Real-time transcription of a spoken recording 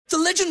The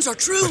legends are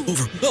true.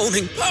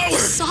 Overwhelming power.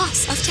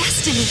 Sauce of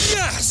destiny.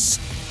 Yes!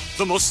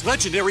 The most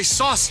legendary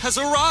sauce has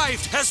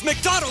arrived as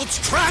McDonald's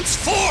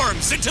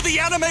transforms into the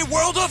anime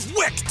world of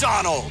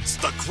WickDonald's.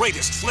 The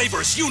greatest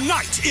flavors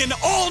unite in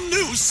all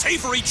new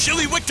savory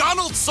chili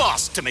McDonald's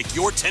sauce to make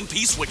your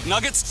 10-piece Wick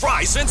Nuggets,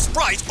 fries, and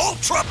Sprite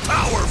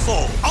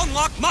ultra-powerful.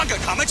 Unlock manga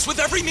comics with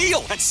every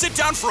meal and sit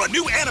down for a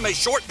new anime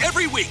short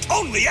every week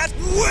only at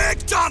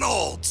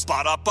WickDonald's.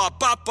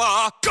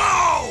 Ba-da-ba-ba-ba,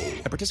 go!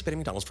 At participating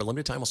McDonald's for a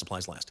limited time while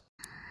supplies last.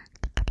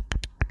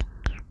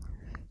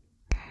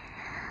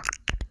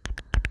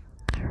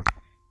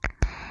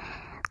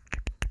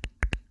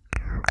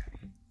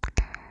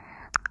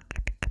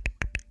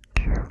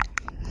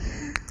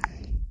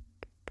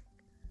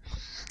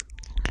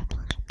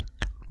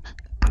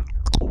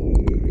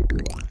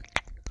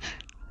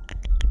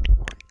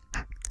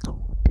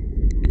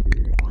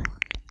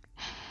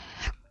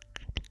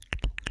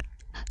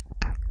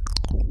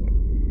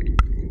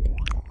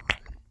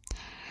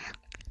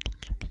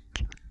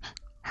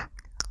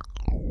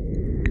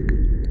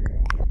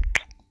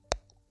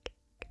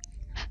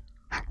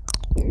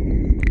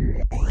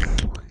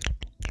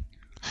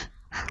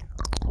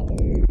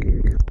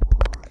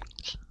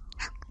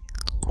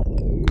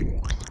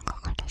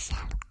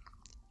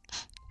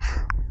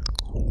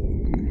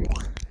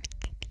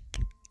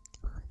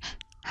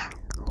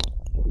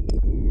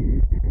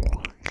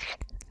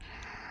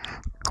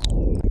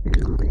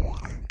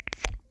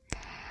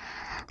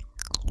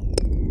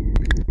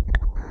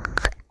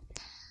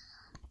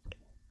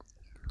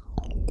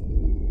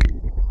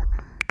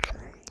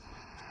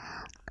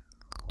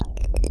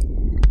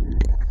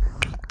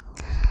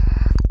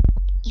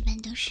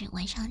是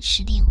晚上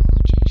10点或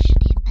者10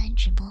点半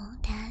直播，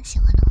大家喜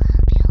欢的话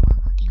不要忘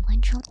了点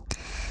关注。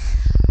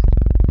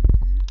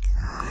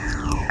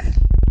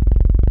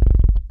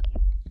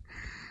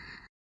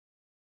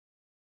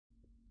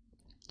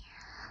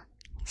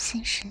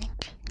46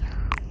只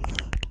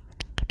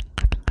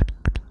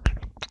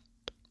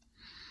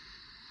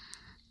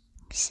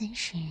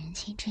羊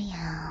，47只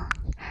羊。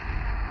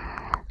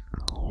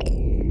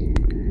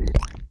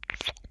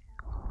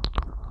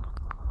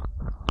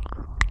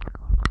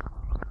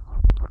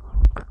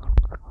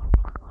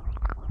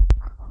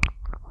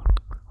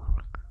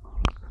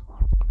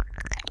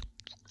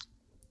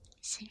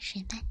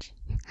48只，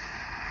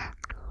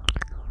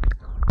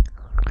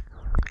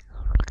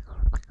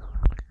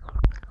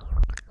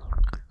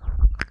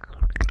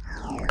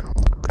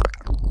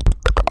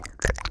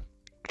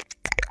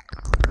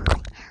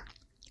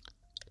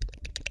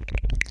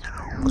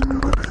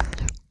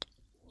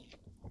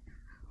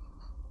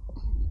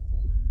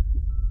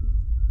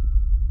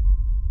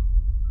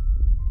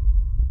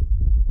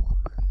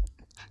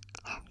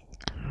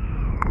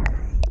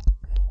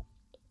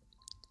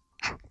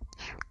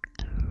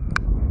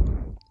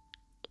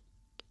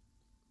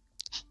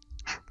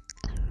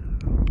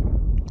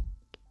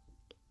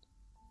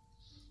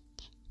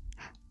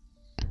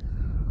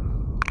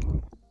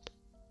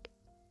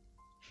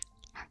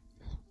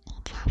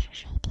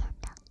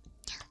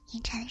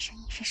烟茶的声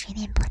音是谁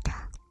点播的？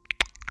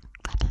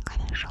快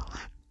点说话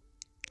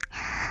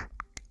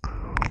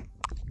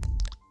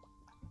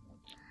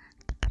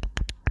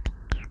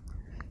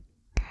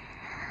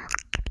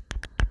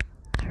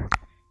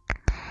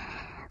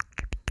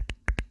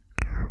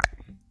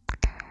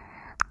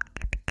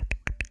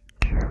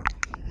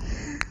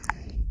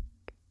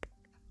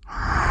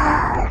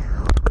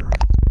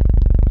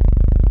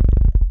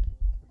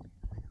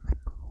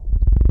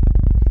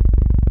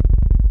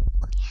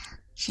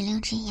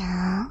！16只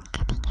羊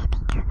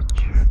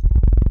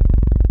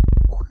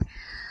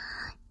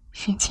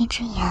，17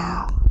只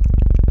羊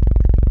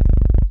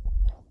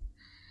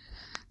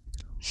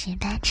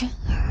，18只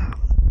羊。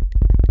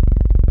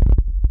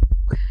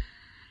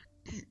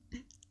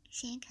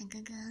谢谢侃哥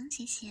哥，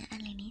谢谢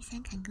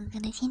2003侃哥哥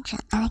的先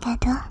转阿里嘎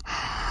多。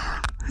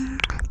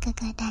哥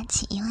哥大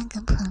起1万个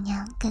朋友，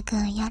哥哥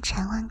腰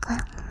缠万贯。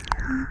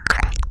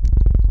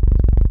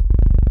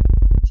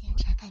记得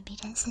查看 B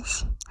站私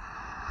信。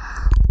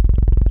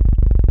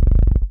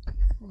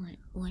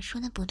我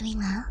说的不对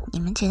吗？你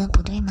们觉得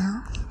不对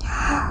吗？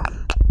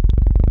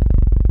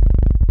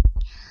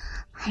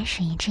还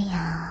是一只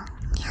羊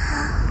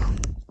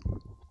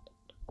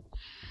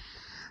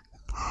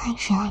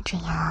，22只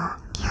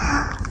羊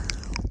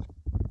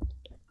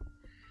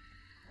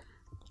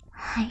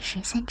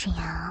，23只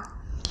羊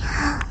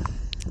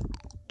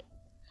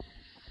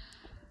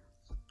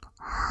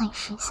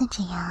，24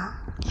只羊。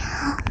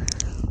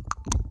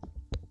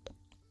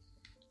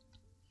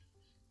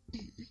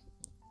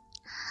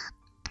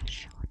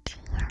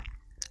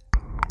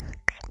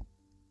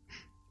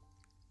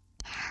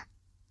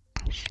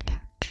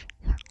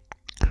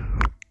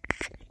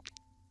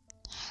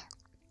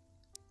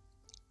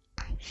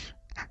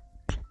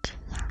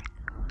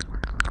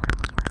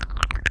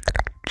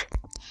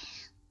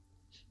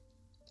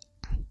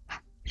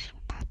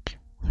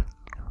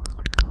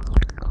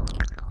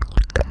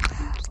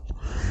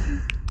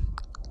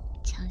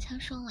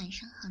说晚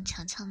上好，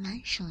乔乔吗？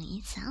什么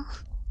意思啊？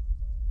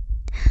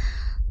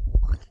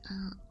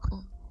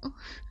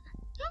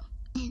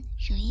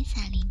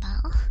 Lisa 礼包。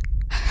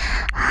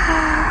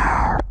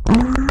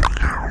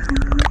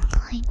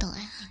会懂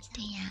啊？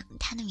对呀，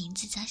他的名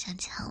字叫小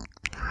乔。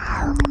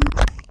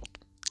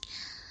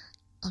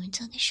我们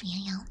做个数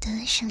羊羊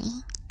的声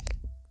音。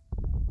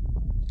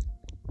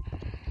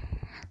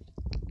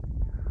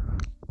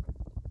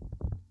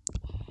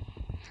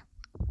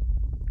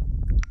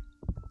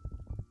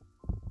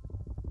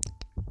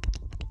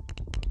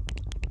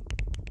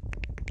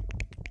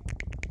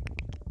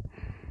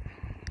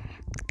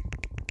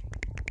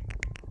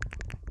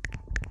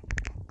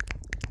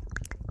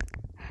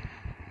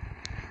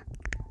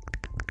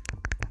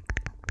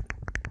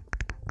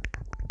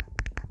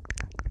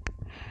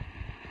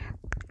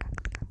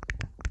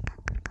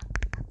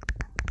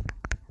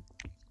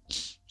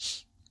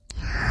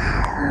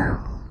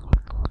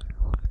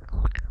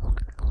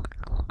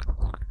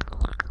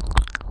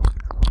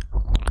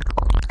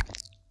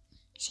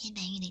谢谢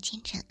白玉的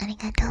签证，阿里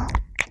嘎多。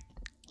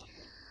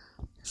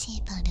谢谢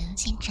宝的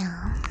签证。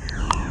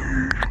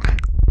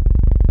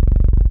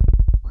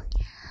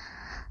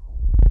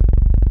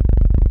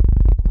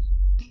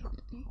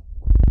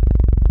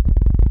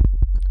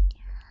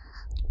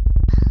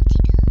记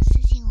得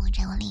私信我，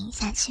找我领一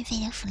下续费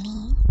的福利。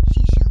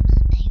谢谢我们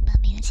白玉宝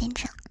贝的签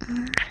证。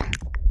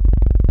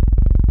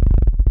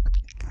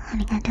阿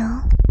里嘎多。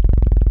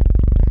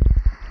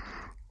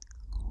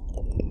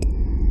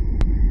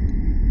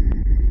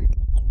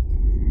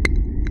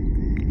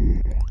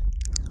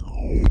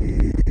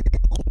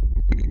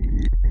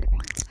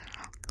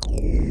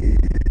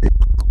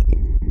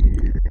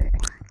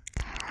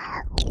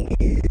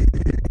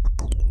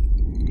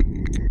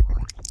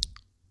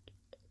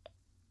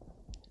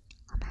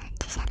我们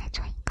接下来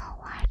做一个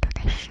我耳朵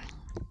的声音，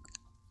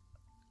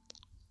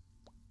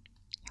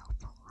有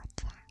福我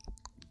家，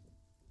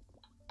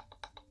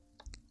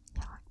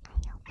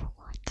有福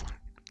我家。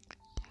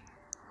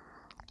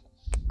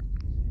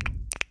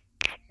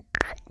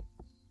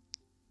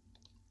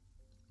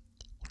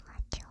一花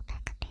球，拍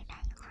个对白，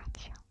一花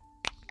球。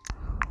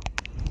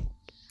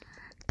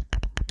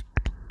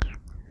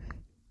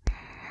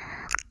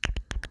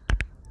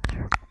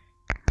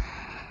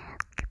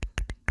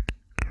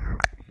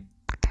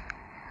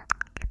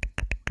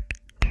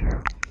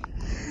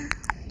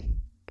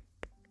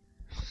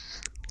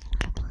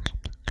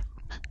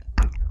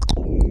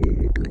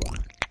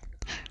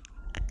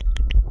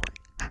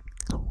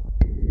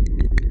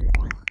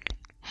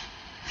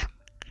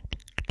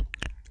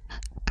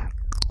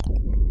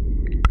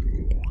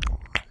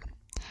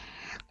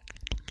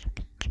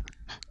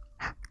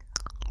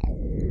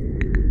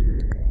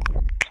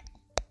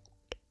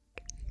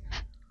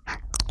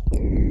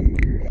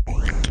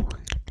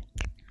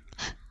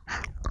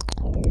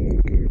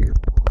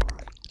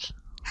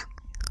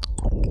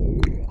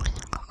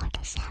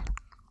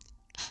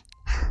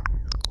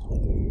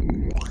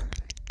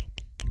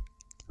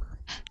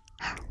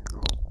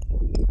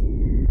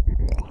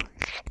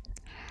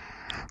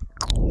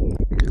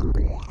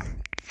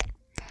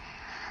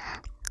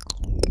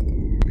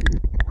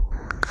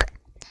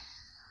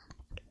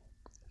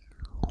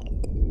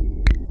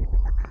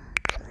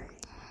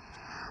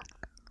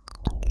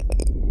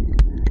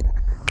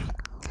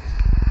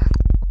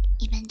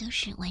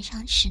是晚上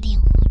10点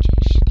或者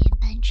10点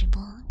半直播，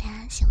大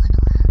家喜欢的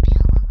话不要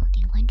忘了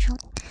点关注。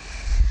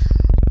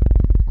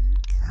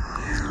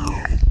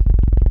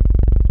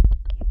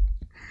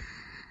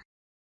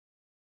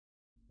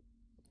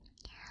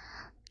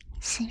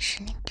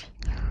46只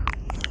羊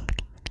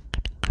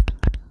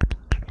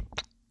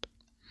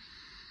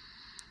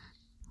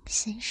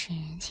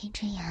，47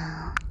只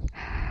羊。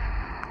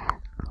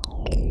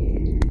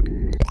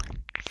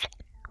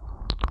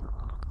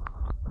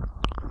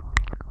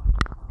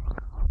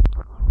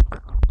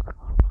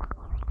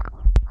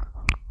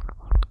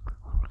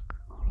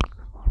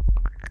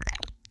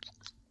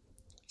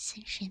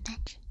48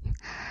只。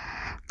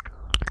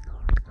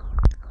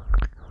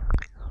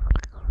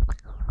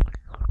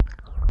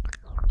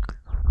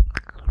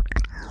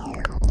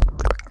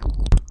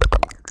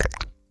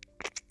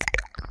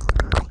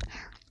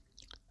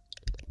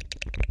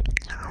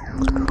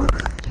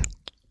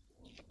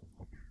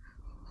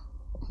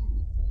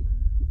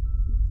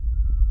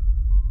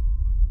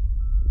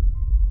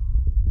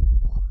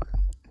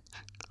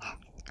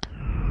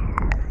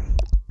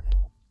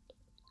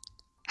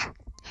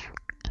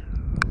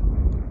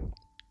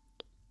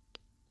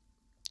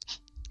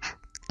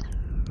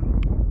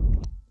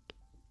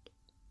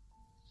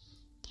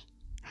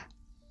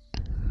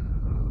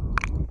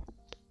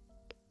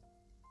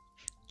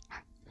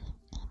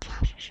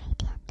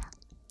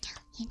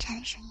烟茶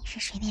的声音是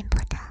水点播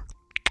的，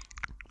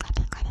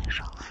快点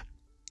说话。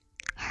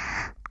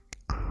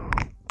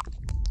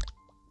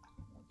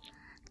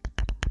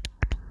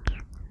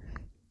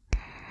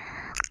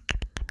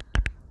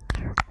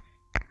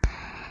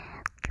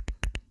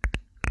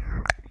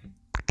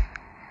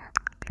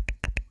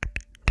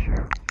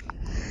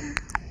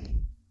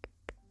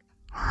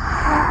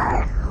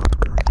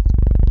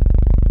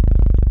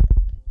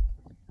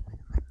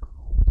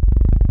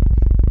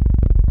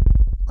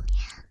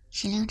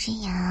16只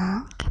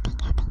羊，肯定。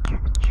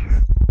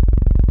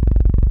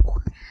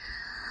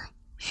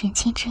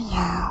17只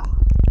羊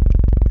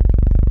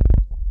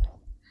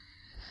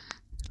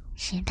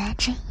，18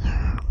只羊。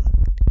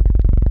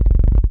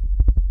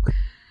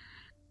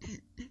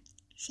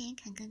谢谢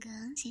侃哥哥，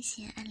谢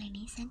谢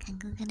2003侃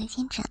哥哥的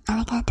天长，阿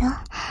里嘎多。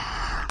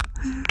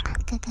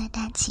哥哥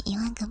大起1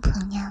万个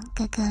婆娘，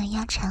哥哥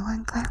腰缠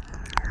万贯。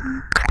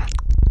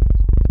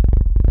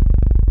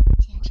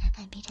记得查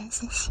看 B 站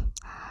私信。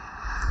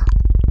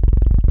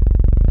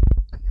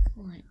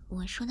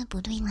我说的不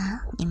对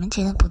吗？你们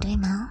觉得不对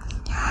吗？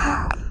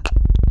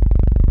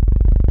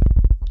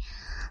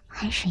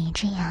还是一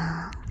只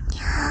羊，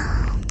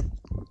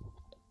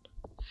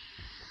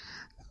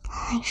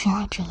还是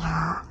2只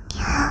羊，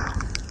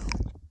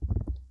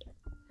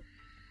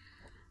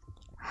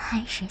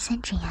还是3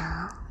只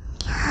羊，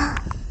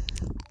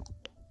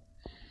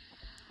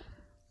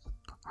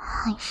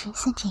还是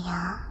4只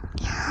羊。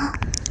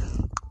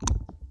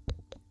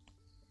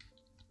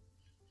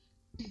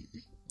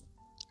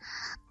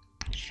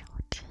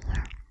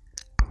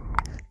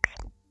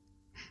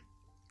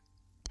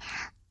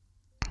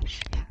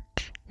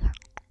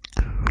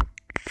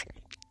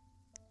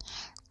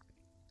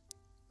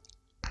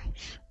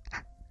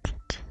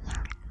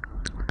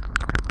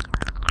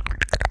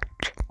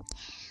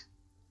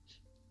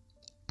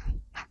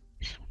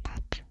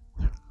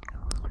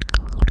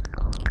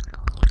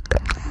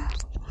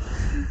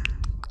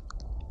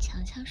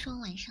说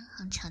晚上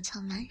好，乔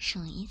乔吗？什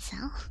么意思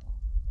啊？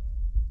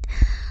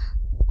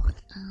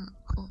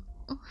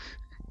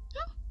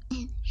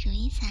什么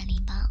意思啊？礼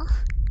包？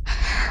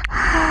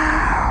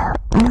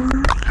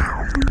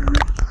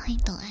欢迎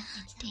懂爱。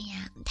对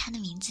呀，他的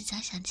名字叫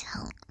小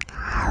乔。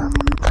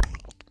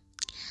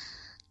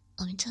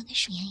我们做个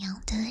数羊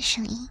羊的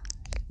声音。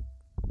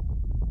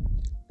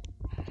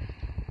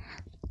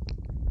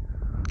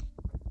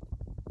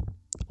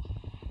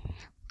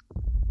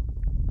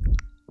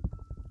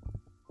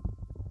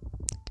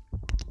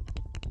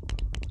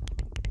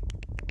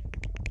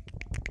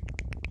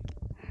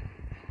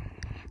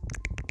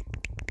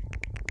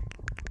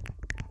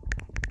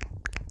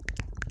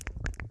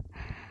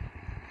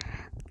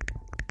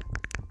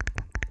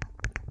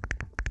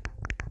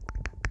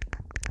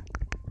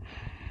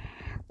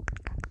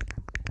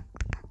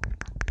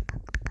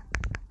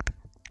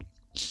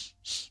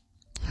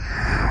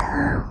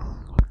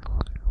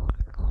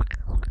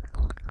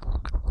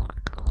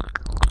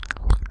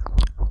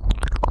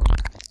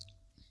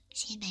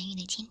谢谢白玉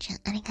的见证，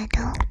阿里嘎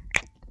多。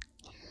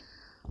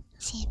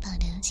谢谢宝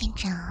的见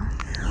证。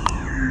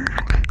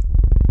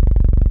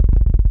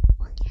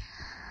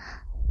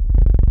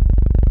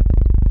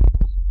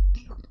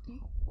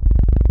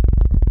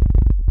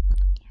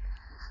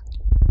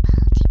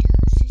记得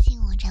私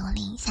信我，找我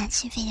领一下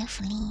续费的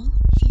福利。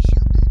谢谢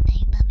我们白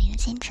玉宝贝的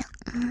见证。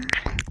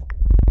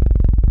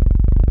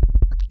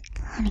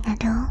阿里嘎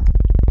多。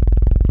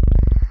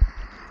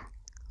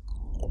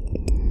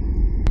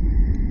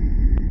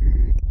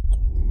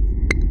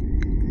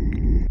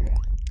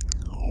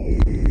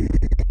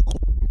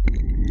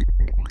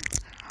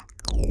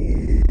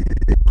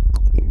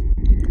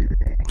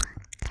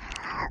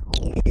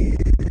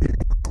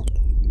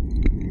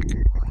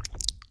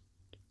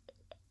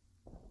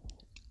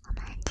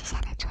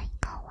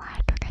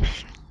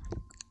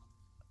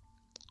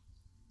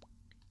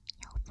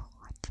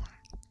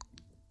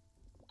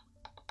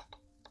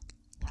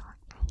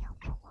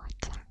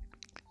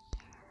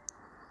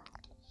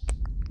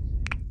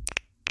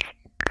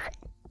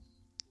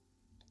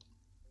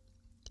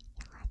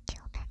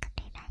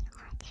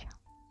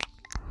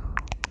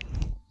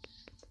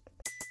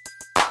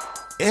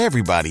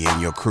Everybody in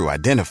your crew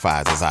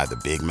identifies as either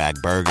Big Mac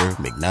Burger,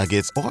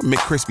 McNuggets, or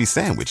McCrispy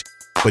Sandwich.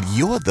 But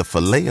you're the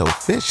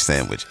Filet-O-Fish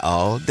Sandwich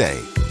all day.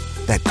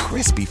 That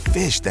crispy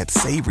fish, that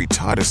savory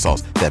tartar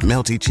sauce, that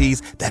melty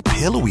cheese, that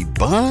pillowy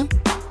bun.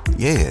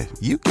 Yeah,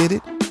 you get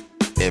it.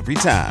 Every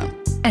time.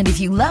 And if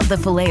you love the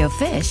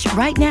Filet-O-Fish,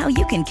 right now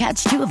you can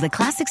catch 2 of the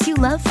classics you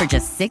love for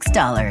just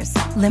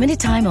 $6. Limited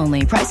time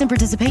only. Price and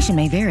participation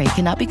may vary.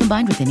 Cannot be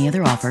combined with any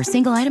other offer.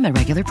 Single item at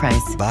regular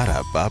price.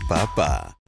 Ba-da-ba-ba-ba.